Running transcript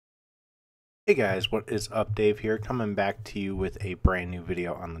Hey guys, what is up? Dave here, coming back to you with a brand new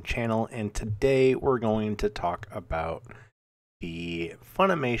video on the channel, and today we're going to talk about the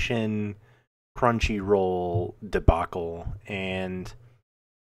Funimation Crunchyroll debacle and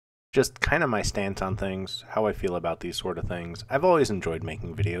just kind of my stance on things, how I feel about these sort of things. I've always enjoyed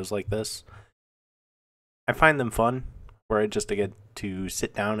making videos like this. I find them fun, where I just get to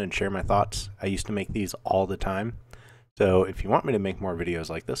sit down and share my thoughts. I used to make these all the time. So if you want me to make more videos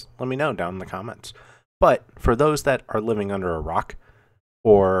like this, let me know down in the comments. But for those that are living under a rock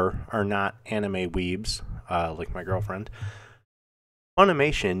or are not anime weebs, like my girlfriend,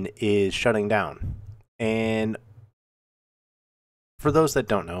 Funimation is shutting down. And for those that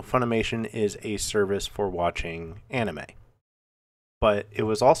don't know, Funimation is a service for watching anime. But it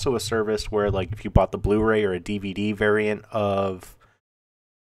was also a service where, like, if you bought the Blu-ray or a DVD variant of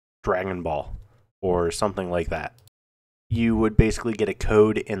Dragon Ball or something like that, you would basically get a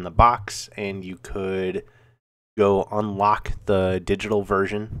code in the box and you could go unlock the digital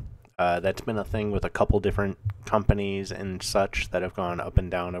version. That's been a thing with a couple different companies and such that have gone up and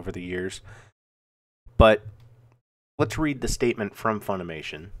down over the years. But let's read the statement from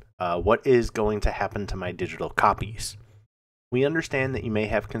Funimation. What is going to happen to my digital copies? We understand that you may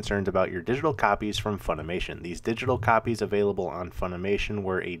have concerns about your digital copies from Funimation. These digital copies available on Funimation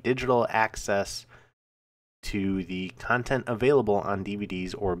were a digital access to the content available on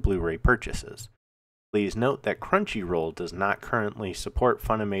DVDs or Blu-ray purchases. Please note that Crunchyroll does not currently support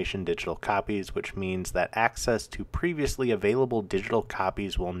Funimation digital copies, which means that access to previously available digital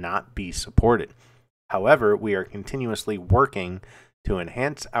copies will not be supported. However, we are continuously working to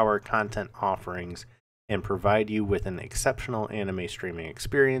enhance our content offerings and provide you with an exceptional anime streaming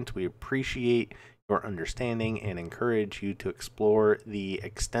experience. We appreciate your understanding and encourage you to explore the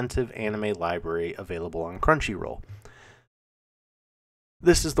extensive anime library available on Crunchyroll.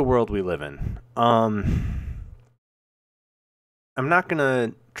 This is the world we live in. I'm not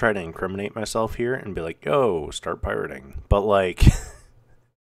gonna try to incriminate myself here and be like, yo, start pirating. But like,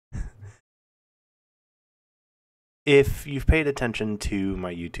 if you've paid attention to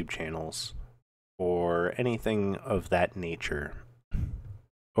my YouTube channels or anything of that nature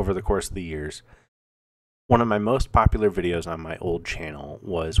over the course of the years, one of my most popular videos on my old channel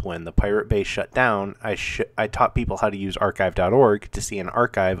was when the Pirate Bay shut down. I taught people how to use archive.org to see an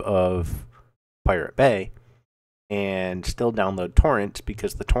archive of Pirate Bay and still download torrents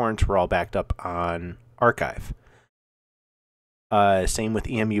because the torrents were all backed up on archive. Same with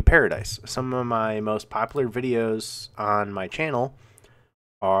EMU Paradise. Some of my most popular videos on my channel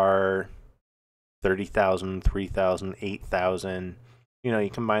are 30,000, 3,000, 8,000. You know, you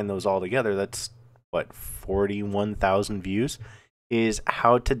combine those all together, that's what, 41,000 views, is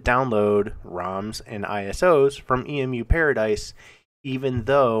how to download ROMs and ISOs from EMU Paradise, even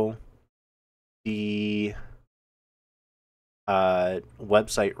though the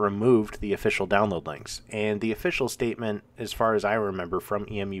website removed the official download links. And the official statement, as far as I remember, from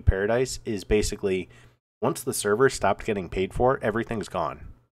EMU Paradise is basically, once the server stopped getting paid for, everything's gone.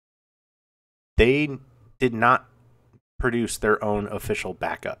 They did not produce their own official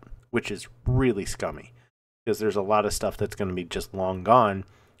backup, which is really scummy because there's a lot of stuff that's going to be just long gone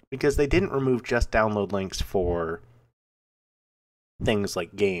because they didn't remove just download links for things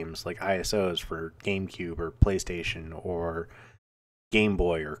like games, like ISOs for GameCube or PlayStation or Game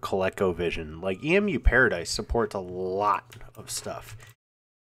Boy or ColecoVision. Like, EMU Paradise supports a lot of stuff.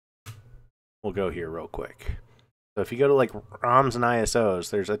 We'll go here real quick. So if you go to like ROMs and ISOs,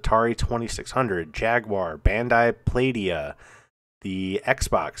 there's Atari 2600, Jaguar, Bandai Playdia, the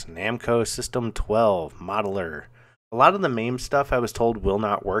Xbox, Namco System 12, Modeler. A lot of the MAME stuff I was told will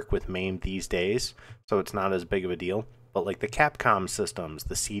not work with MAME these days, so it's not as big of a deal. But like the Capcom systems,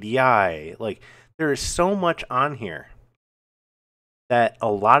 the CDI, like there is so much on here that a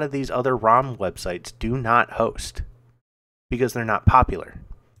lot of these other ROM websites do not host because they're not popular.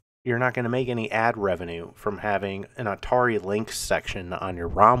 You're not going to make any ad revenue from having an Atari links section on your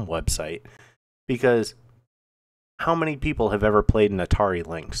ROM website because how many people have ever played an Atari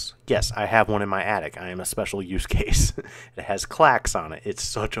Lynx? Yes, I have one in my attic. I am a special use case. It has Clax on it. It's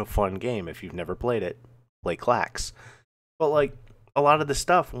such a fun game. If you've never played it, play Clax. But like a lot of the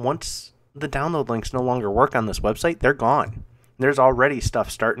stuff, once the download links no longer work on this website, they're gone. There's already stuff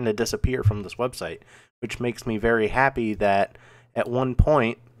starting to disappear from this website, which makes me very happy that at one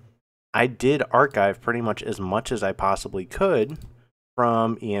point I did archive pretty much as I possibly could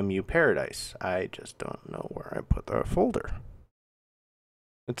from EMU Paradise. I just don't know where I put the folder.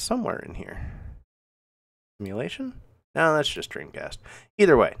 It's somewhere in here. Simulation? No, that's just Dreamcast.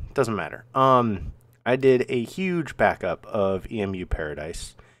 Either way, doesn't matter. I did a huge backup of EMU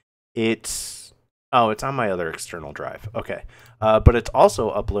Paradise, It's on my other external drive. Okay. But it's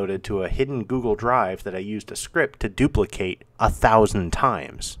also uploaded to a hidden Google Drive that I used a script to duplicate 1,000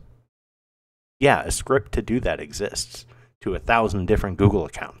 times. Yeah, a script to do that exists to 1,000 different Google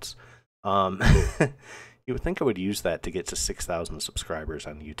accounts. You would think I would use that to get to 6,000 subscribers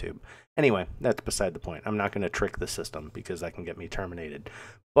on YouTube. Anyway, that's beside the point. I'm not going to trick the system because that can get me terminated.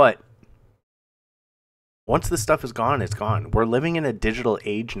 But once this stuff is gone, it's gone. We're living in a digital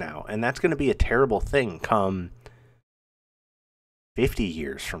age now, and that's going to be a terrible thing come 50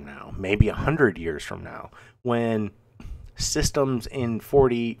 years from now, maybe 100 years from now, when systems in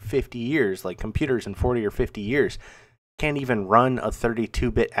 40, 50 years, like computers in 40 or 50 years, can't even run a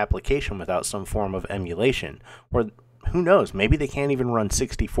 32-bit application without some form of emulation. Or who knows, maybe they can't even run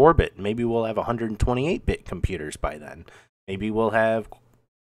 64-bit. Maybe we'll have 128-bit computers by then. Maybe we'll have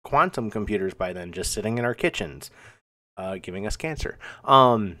quantum computers by then just sitting in our kitchens, giving us cancer.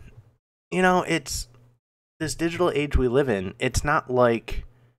 It's this digital age we live in. It's not like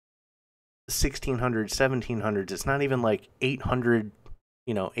 1600s, 1700s. It's not even like 800,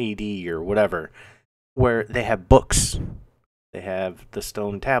 AD or whatever, where they have books. They have the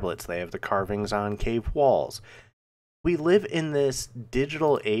stone tablets. They have the carvings on cave walls. We live in this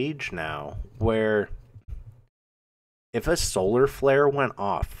digital age now where if a solar flare went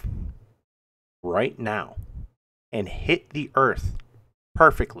off right now and hit the Earth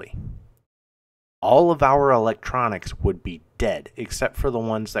perfectly, all of our electronics would be dead, except for the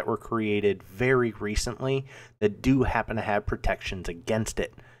ones that were created very recently that do happen to have protections against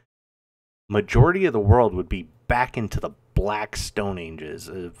it. Majority of the world would be back into the Black Stone Ages.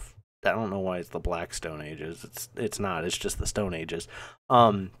 I don't know why it's the Black Stone Ages. It's not. It's just the Stone Ages.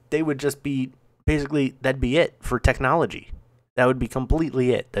 They would just be, basically, that'd be it for technology. That would be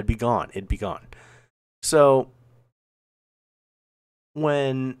completely it. That'd be gone. It'd be gone. So,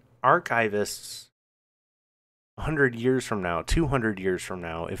 when archivists 100 years from now, 200 years from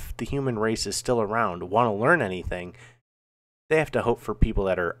now, if the human race is still around, want to learn anything, they have to hope for people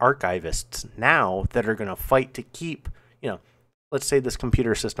that are archivists now that are going to fight to keep, let's say this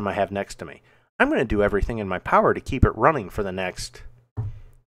computer system I have next to me. I'm going to do everything in my power to keep it running for the next,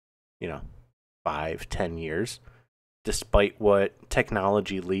 5, 10 years, despite what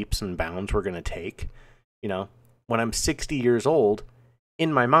technology leaps and bounds we're going to take. When I'm 60 years old,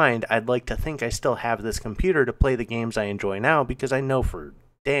 in my mind, I'd like to think I still have this computer to play the games I enjoy now, because I know for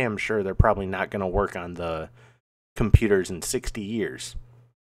damn sure they're probably not going to work on the computers in 60 years.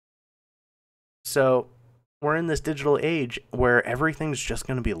 So we're in this digital age where everything's just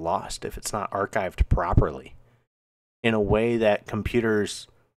going to be lost if it's not archived properly in a way that computers,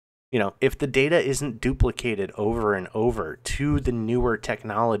 if the data isn't duplicated over and over to the newer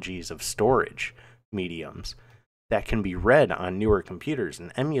technologies of storage mediums that can be read on newer computers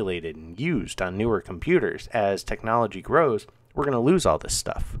and emulated and used on newer computers as technology grows, we're going to lose all this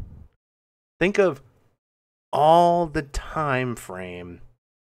stuff. Think of all the time frame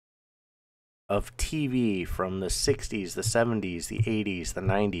of TV from the 60s, the 70s, the 80s, the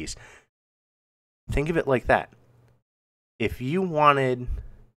 90s. Think of it like that. If you wanted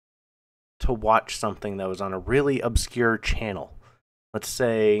to watch something that was on a really obscure channel, let's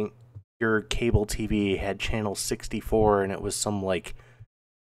say your cable TV had channel 64 and it was some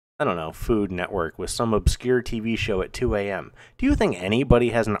Food Network with some obscure TV show at 2 a.m. Do you think anybody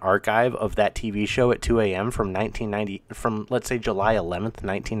has an archive of that TV show at 2 a.m. from let's say July 11th,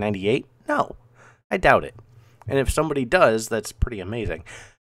 1998? No, I doubt it. And if somebody does, that's pretty amazing.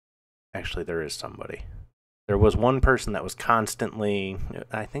 Actually, there is somebody. There was one person that was constantly,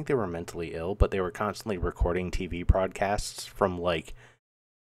 I think they were mentally ill, but they were constantly recording TV broadcasts from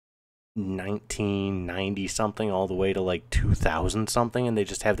 1990 something all the way to 2000 something, and they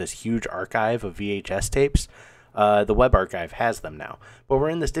just have this huge archive of VHS tapes. The web archive has them now, but we're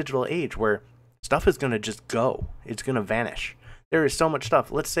in this digital age where stuff is going to just go. It's going to vanish. There is so much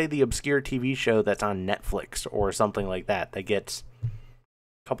stuff. Let's say the obscure TV show that's on Netflix or something like that gets a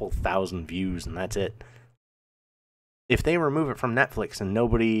couple thousand views and that's it. If they remove it from Netflix and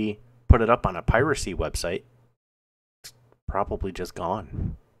nobody put it up on a piracy website, it's probably just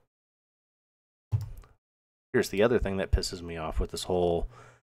gone. Here's the other thing that pisses me off with this whole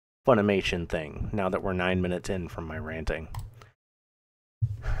Funimation thing, now that we're 9 minutes in from my ranting.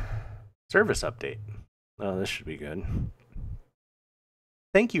 Service update. Oh, this should be good.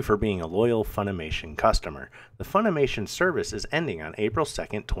 Thank you for being a loyal Funimation customer. The Funimation service is ending on April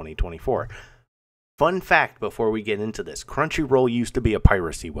 2nd, 2024. Fun fact before we get into this, Crunchyroll used to be a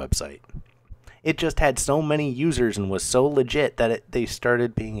piracy website. It just had so many users and was so legit that they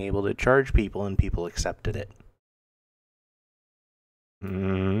started being able to charge people and people accepted it.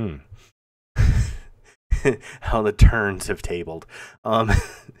 Mm. How the turns have tabled. Um,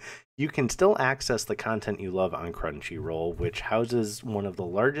 you can still access the content you love on Crunchyroll, which houses one of the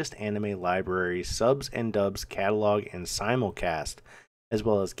largest anime libraries, subs and dubs, catalog, and simulcast, as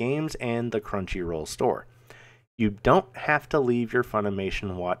well as games and the Crunchyroll store. You don't have to leave your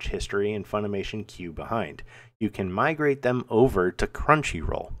Funimation watch history and Funimation queue behind. You can migrate them over to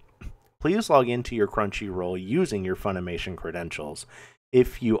Crunchyroll. Please log into your Crunchyroll using your Funimation credentials.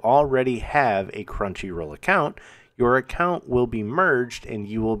 If you already have a Crunchyroll account, your account will be merged and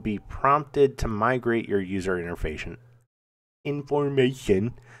you will be prompted to migrate your user information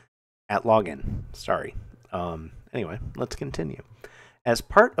at login. Sorry. Anyway, let's continue. As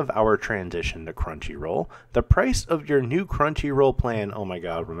part of our transition to Crunchyroll, the price of your new Crunchyroll plan, oh my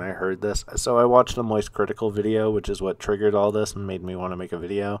god, when I heard this, so I watched a Moist Critical video, which is what triggered all this and made me want to make a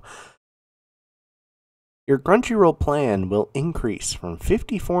video. Your Crunchyroll plan will increase from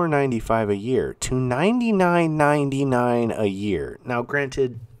 $54.95 a year to $99.99 a year. Now,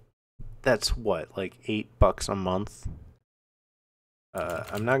 granted, that's what, like $8 a month?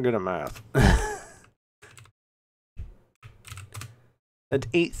 I'm not good at math. That's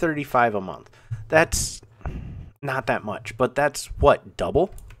 $8.35 a month. That's not that much, but that's what,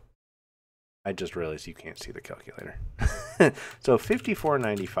 double? I just realized you can't see the calculator. So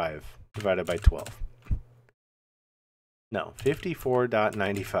 $54.95 divided by 12. No,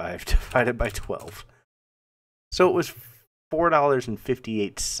 54.95 divided by 12. So it was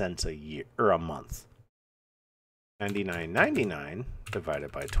 $4.58 a year or a month. $99.99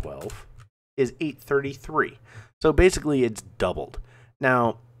 divided by 12 is $8.33. So basically it's doubled.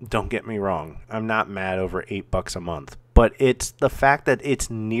 Now, don't get me wrong, I'm not mad over $8 a month, but it's the fact that it's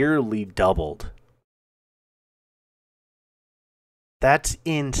nearly doubled. That's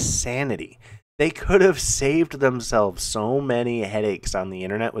insanity. They could have saved themselves so many headaches on the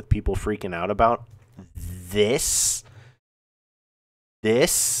internet with people freaking out about this. They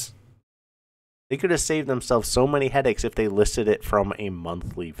could have saved themselves so many headaches if they listed it from a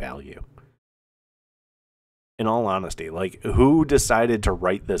monthly value. In all honesty, like, who decided to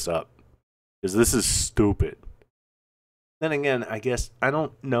write this up? Because this is stupid. Then again, I guess I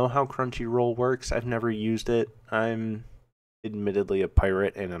don't know how Crunchyroll works. I've never used it. I'm admittedly a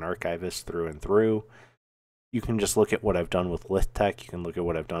pirate and an archivist through and through. You can just look at what I've done with Lithtech. You can look at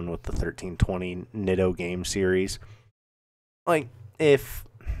what I've done with the 1320 Nitto game series. Like, let's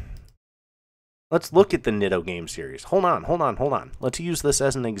look at the Nitto game series. Hold on. Let's use this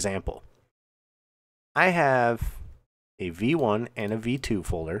as an example. I have a V1 and a V2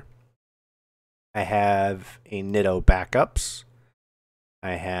 folder. I have a Nitto backups.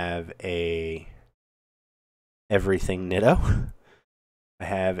 I have a everything Nitto. I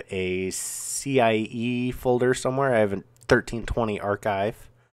have a CIE folder somewhere. I have a 1320 archive.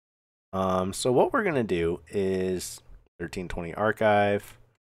 So what we're going to do is 1320 archive,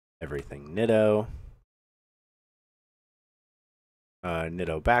 everything Nitto,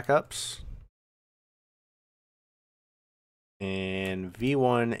 Nitto backups, and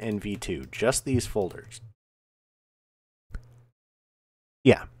V1 and V2, just these folders.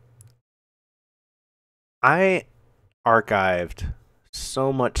 Yeah. I archived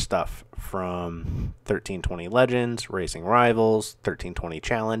so much stuff from 1320 Legends, Racing Rivals, 1320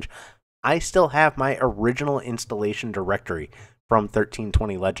 Challenge. I still have my original installation directory from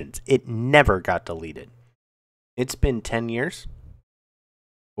 1320 Legends. It never got deleted. It's been 10 years.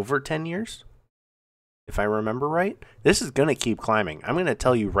 Over 10 years? If I remember right. This is going to keep climbing. I'm going to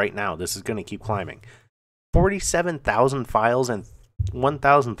tell you right now, this is going to keep climbing. 47,000 files and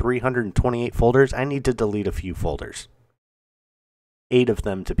 1,328 folders. I need to delete a few folders. 8 of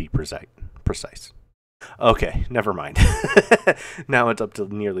them to be precise. Okay, never mind. Now it's up to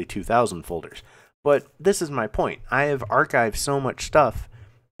nearly 2,000 folders. But this is my point. I have archived so much stuff,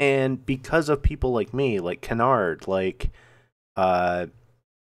 and because of people like me, like Canard, like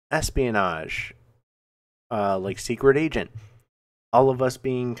Espionage, like Secret Agent, all of us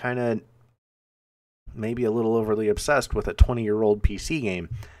being kind of maybe a little overly obsessed with a 20-year-old PC game,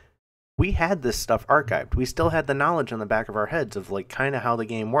 we had this stuff archived. We still had the knowledge in the back of our heads of like kind of how the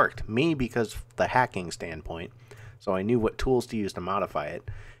game worked. Me, because of the hacking standpoint, so I knew what tools to use to modify it.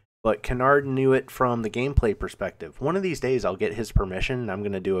 But Kennard knew it from the gameplay perspective. One of these days I'll get his permission, and I'm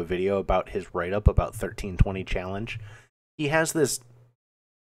going to do a video about his write-up about 1320 Challenge. He has this...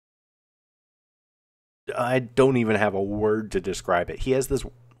 I don't even have a word to describe it. He has this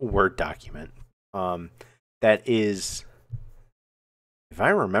Word document that is, if I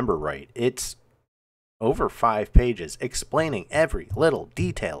remember right, it's over 5 pages explaining every little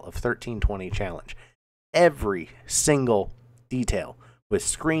detail of 1320 Challenge. Every single detail. with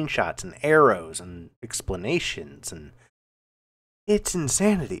screenshots and arrows and explanations, and it's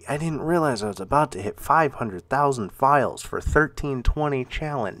insanity. I didn't realize I was about to hit 500,000 files for 1320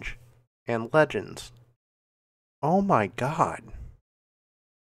 challenge and legends. Oh my god.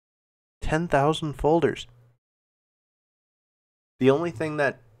 10,000 folders. The only thing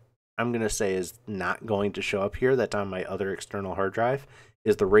that I'm going to say is not going to show up here that's on my other external hard drive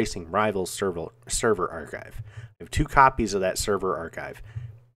is the Racing Rivals server archive. I have 2 copies of that server archive.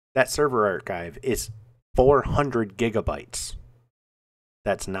 That server archive is 400 gigabytes.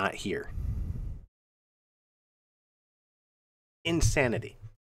 That's not here. Insanity.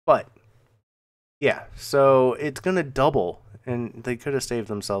 But, yeah, so it's going to double, and they could have saved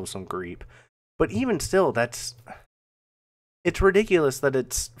themselves some grief. But even still, it's ridiculous that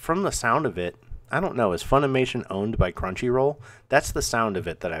it's, from the sound of it, I don't know, is Funimation owned by Crunchyroll? That's the sound of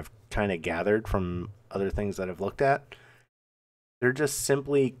it that I've kind of gathered from other things that I've looked at. They're just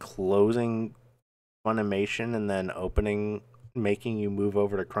simply closing Funimation and then making you move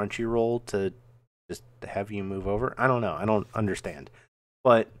over to Crunchyroll to just have you move over. I don't know. I don't understand.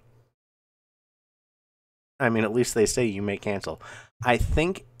 But, I mean, at least they say you may cancel. I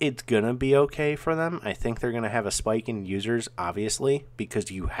think it's going to be okay for them. I think they're going to have a spike in users, obviously,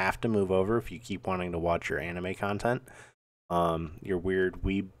 because you have to move over if you keep wanting to watch your anime content, your weird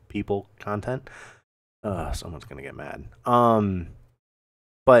weeb people content. Someone's going to get mad.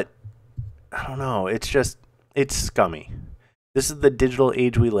 But, I don't know. It's scummy. This is the digital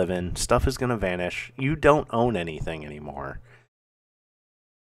age we live in. Stuff is going to vanish. You don't own anything anymore.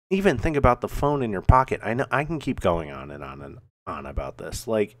 Even think about the phone in your pocket. I know I can keep going on and on and on about this.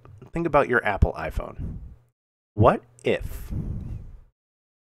 Like, think about your Apple iPhone. What if?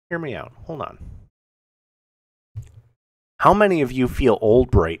 Hear me out. Hold on. How many of you feel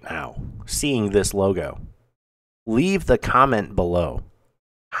old right now seeing this logo? Leave the comment below.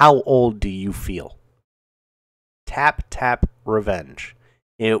 How old do you feel? Tap Tap Revenge.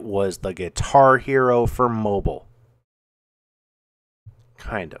 It was the Guitar Hero for mobile.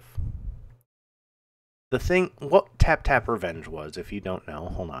 Kind of. What Tap Tap Revenge was, if you don't know,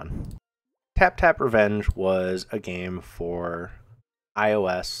 hold on. Tap Tap Revenge was a game for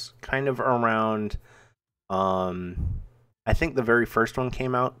iOS, kind of around, I think the very first one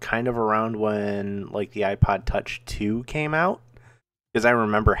came out kind of around when, like, the iPod Touch 2 came out, because I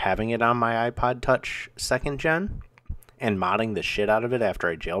remember having it on my iPod Touch 2nd gen, and modding the shit out of it after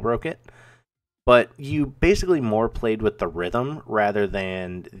I jailbroke it. But you basically more played with the rhythm rather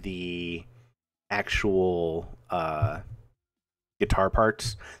than the actual guitar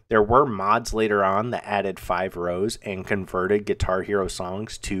parts. There were mods later on that added 5 rows and converted Guitar Hero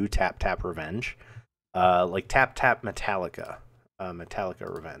songs to Tap Tap Revenge. Like Tap Tap Metallica.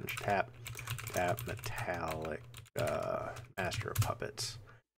 Metallica Revenge. Tap Tap Metallica Master of Puppets.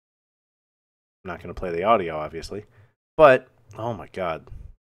 I'm not going to play the audio, obviously. But, oh my god.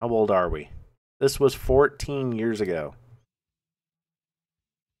 How old are we? This was 14 years ago.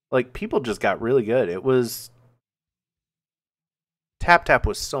 Like, people just got really good. Tap Tap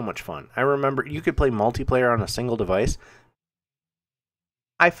was so much fun. I remember you could play multiplayer on a single device.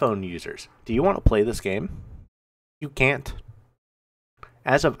 iPhone users, do you want to play this game? You can't.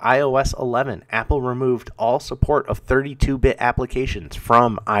 As of iOS 11, Apple removed all support of 32-bit applications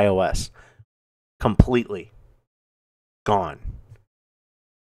from iOS. Completely. Gone.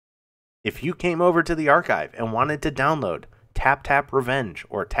 If you came over to the archive and wanted to download Tap Tap Revenge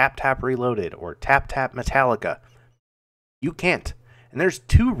or Tap Tap Reloaded or Tap Tap Metallica, you can't. And there's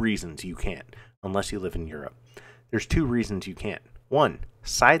 2 reasons you can't, unless you live in Europe. There's 2 reasons you can't. 1,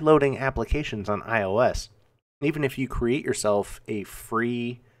 sideloading applications on iOS. Even if you create yourself a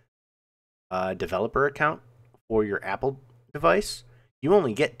free developer account for your Apple device, you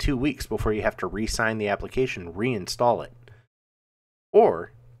only get 2 weeks before you have to re-sign the application, reinstall it.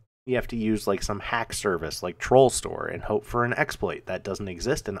 Or you have to use like some hack service like Troll Store and hope for an exploit that doesn't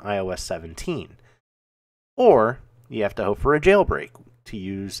exist in iOS 17. Or you have to hope for a jailbreak to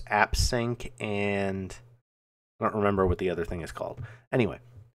use AppSync and I don't remember what the other thing is called. Anyway,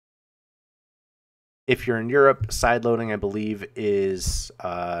 if you're in Europe, sideloading, I believe, is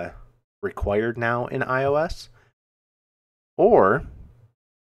required now in iOS. Or,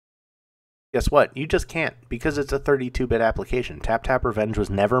 guess what? You just can't, because it's a 32-bit application. Tap Tap Revenge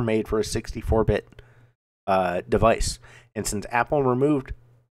was never made for a 64-bit device. And since Apple removed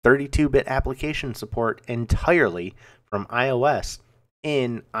 32-bit application support entirely from iOS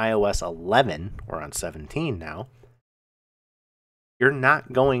in iOS 11, or on 17 now, you're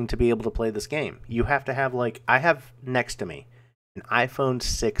not going to be able to play this game. You have to have, like, I have next to me an iPhone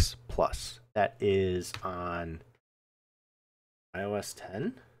 6 Plus that is on iOS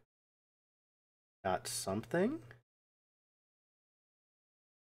 10 got something.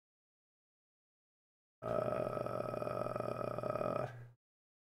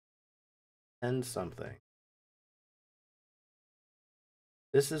 10 something.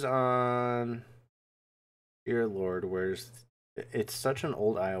 This is on. Dear Lord, where's. It's such an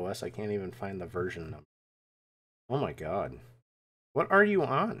old iOS, I can't even find the version number. Oh my god. What are you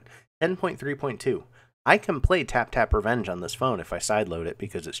on? 10.3.2. I can play Tap Tap Revenge on this phone if I sideload it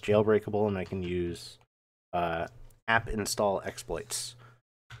because it's jailbreakable and I can use app install exploits.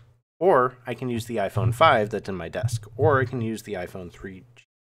 Or I can use the iPhone 5 that's in my desk. Or I can use the iPhone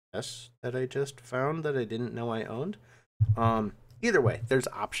 3GS that I just found that I didn't know I owned. Either way, there's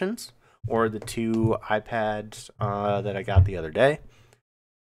options. Or the 2 iPads that I got the other day.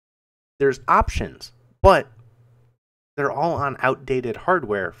 There's options, but they're all on outdated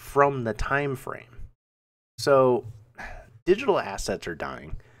hardware from the time frame. So digital assets are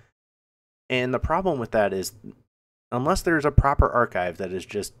dying. And the problem with that is unless there's a proper archive that is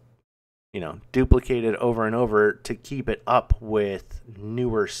just, duplicated over and over to keep it up with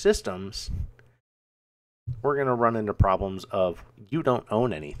newer systems, we're going to run into problems of you don't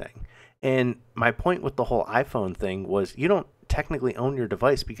own anything. And my point with the whole iPhone thing was you don't technically own your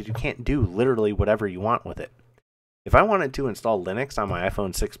device because you can't do literally whatever you want with it. If I wanted to install Linux on my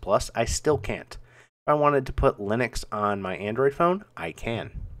iPhone 6 Plus, I still can't. If I wanted to put Linux on my Android phone, I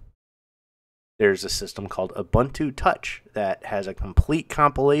can. There's a system called Ubuntu Touch that has a complete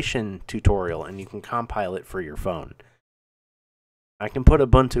compilation tutorial, and you can compile it for your phone. I can put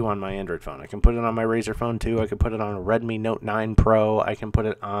Ubuntu on my Android phone. I can put it on my Razer phone too. I can put it on a Redmi Note 9 Pro. I can put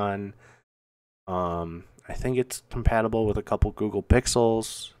it on, I think it's compatible with a couple Google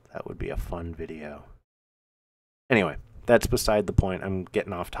Pixels. That would be a fun video. Anyway, that's beside the point. I'm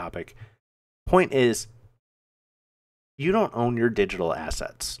getting off topic. Point is, you don't own your digital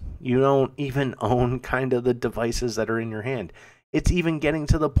assets. You don't even own kind of the devices that are in your hand. It's even getting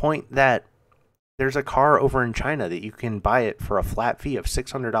to the point that there's a car over in China that you can buy it for a flat fee of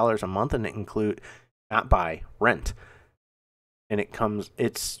 $600 a month, and it rent. And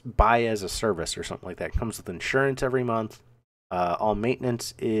it's buy as a service or something like that. It comes with insurance every month. All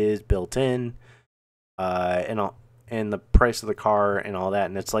maintenance is built in, and the price of the car and all that.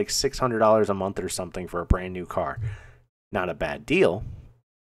 And it's like $600 a month or something for a brand new car. Not a bad deal,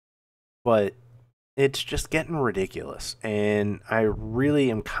 but it's just getting ridiculous. And I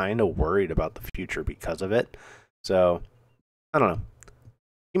really am kind of worried about the future because of it. So, I don't know.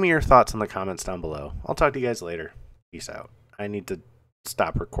 Give me your thoughts in the comments down below. I'll talk to you guys later. Peace out. I need to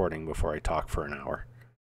stop recording before I talk for an hour.